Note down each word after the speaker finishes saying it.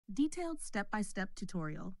Detailed step-by-step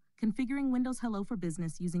tutorial, configuring Windows Hello for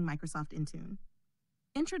Business using Microsoft Intune.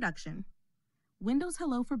 Introduction. Windows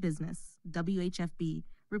Hello for Business, WHFB,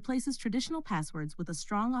 replaces traditional passwords with a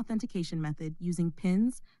strong authentication method using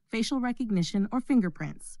PINs, facial recognition, or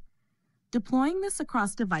fingerprints. Deploying this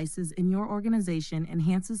across devices in your organization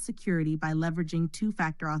enhances security by leveraging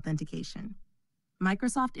two-factor authentication.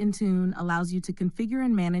 Microsoft Intune allows you to configure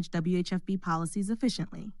and manage WHFB policies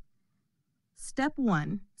efficiently. Step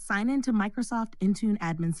 1. Sign in to Microsoft Intune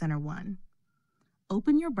Admin Center 1.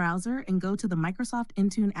 Open your browser and go to the Microsoft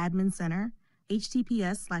Intune Admin Center,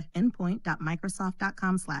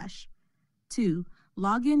 https:/endpoint.microsoft.com/. 2.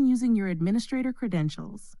 Log in using your administrator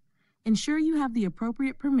credentials. Ensure you have the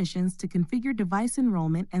appropriate permissions to configure device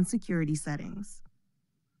enrollment and security settings.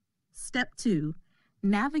 Step 2.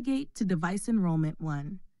 Navigate to Device Enrollment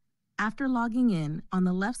 1. After logging in, on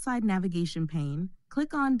the left side navigation pane,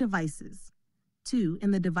 click on Devices. 2. In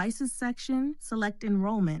the Devices section, select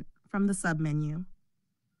Enrollment from the submenu.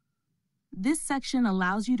 This section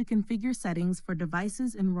allows you to configure settings for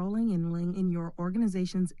devices enrolling in your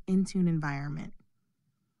organization's Intune environment.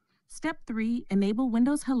 Step 3. Enable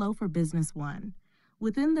Windows Hello for Business 1.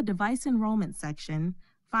 Within the Device Enrollment section,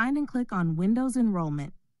 find and click on Windows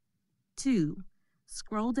Enrollment. 2.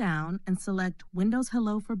 Scroll down and select Windows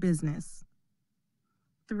Hello for Business.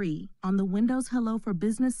 3. On the Windows Hello for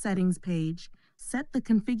Business settings page, set the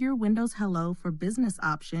Configure Windows Hello for Business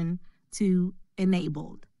option to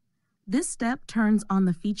Enabled. This step turns on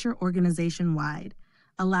the feature organization-wide,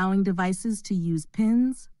 allowing devices to use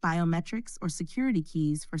PINs, biometrics, or security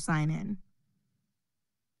keys for sign-in.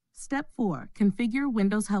 Step 4. Configure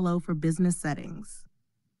Windows Hello for Business settings.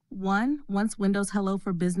 1. Once Windows Hello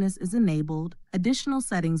for Business is enabled, additional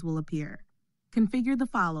settings will appear. Configure the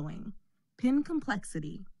following. PIN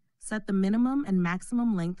complexity. Set the minimum and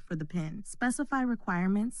maximum length for the PIN. Specify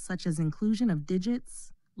requirements such as inclusion of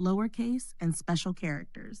digits, lowercase, and special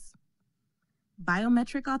characters.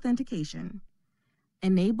 Biometric authentication.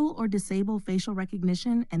 Enable or disable facial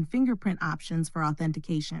recognition and fingerprint options for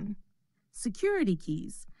authentication. Security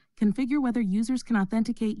keys. Configure whether users can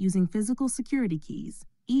authenticate using physical security keys,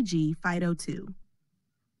 e.g. FIDO2.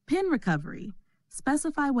 PIN recovery.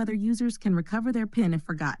 Specify whether users can recover their PIN if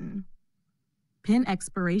forgotten. PIN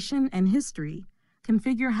expiration and history.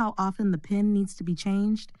 Configure how often the PIN needs to be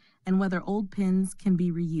changed and whether old PINs can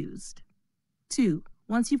be reused. 2.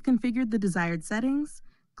 Once you've configured the desired settings,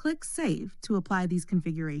 click Save to apply these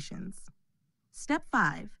configurations. Step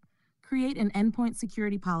 5. Create an endpoint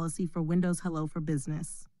security policy for Windows Hello for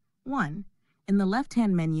Business. 1. In the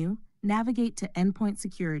left-hand menu, navigate to Endpoint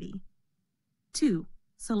Security. 2.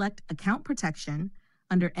 Select Account Protection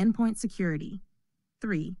under Endpoint Security.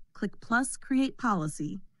 3. Click plus Create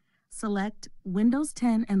Policy. Select Windows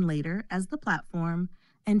 10 and later as the platform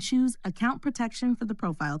and choose Account Protection for the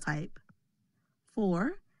profile type.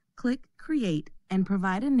 4. Click Create and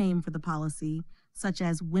provide a name for the policy, such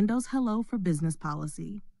as Windows Hello for Business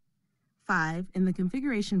Policy. 5. In the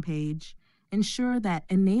configuration page, ensure that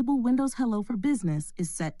Enable Windows Hello for Business is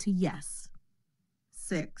set to Yes.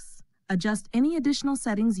 6. Adjust any additional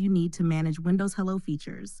settings you need to manage Windows Hello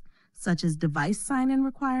features, such as device sign-in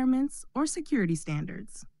requirements or security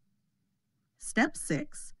standards. Step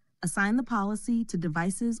 6. Assign the policy to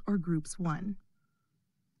Devices or Groups 1.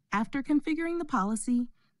 After configuring the policy,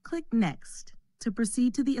 click Next to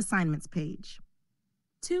proceed to the Assignments page.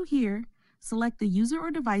 Here, select the user or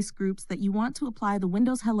device groups that you want to apply the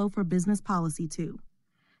Windows Hello for Business policy to.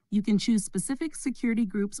 You can choose specific security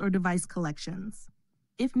groups or device collections.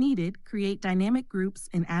 If needed, create dynamic groups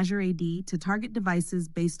in Azure AD to target devices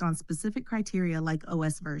based on specific criteria like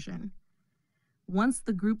OS version. Once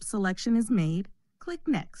the group selection is made, click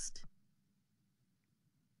Next.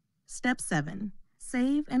 Step 7.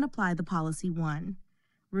 Save and apply the policy 1.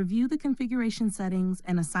 Review the configuration settings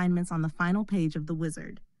and assignments on the final page of the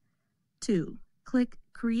wizard. 2. Click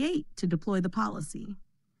Create to deploy the policy.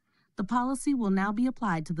 The policy will now be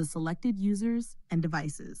applied to the selected users and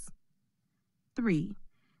devices. 3.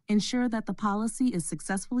 Ensure that the policy is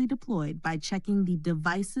successfully deployed by checking the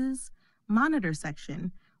Devices Monitor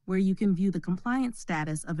section, where you can view the compliance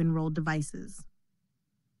status of enrolled devices.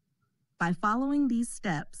 By following these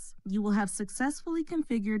steps, you will have successfully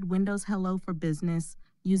configured Windows Hello for Business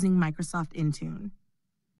using Microsoft Intune.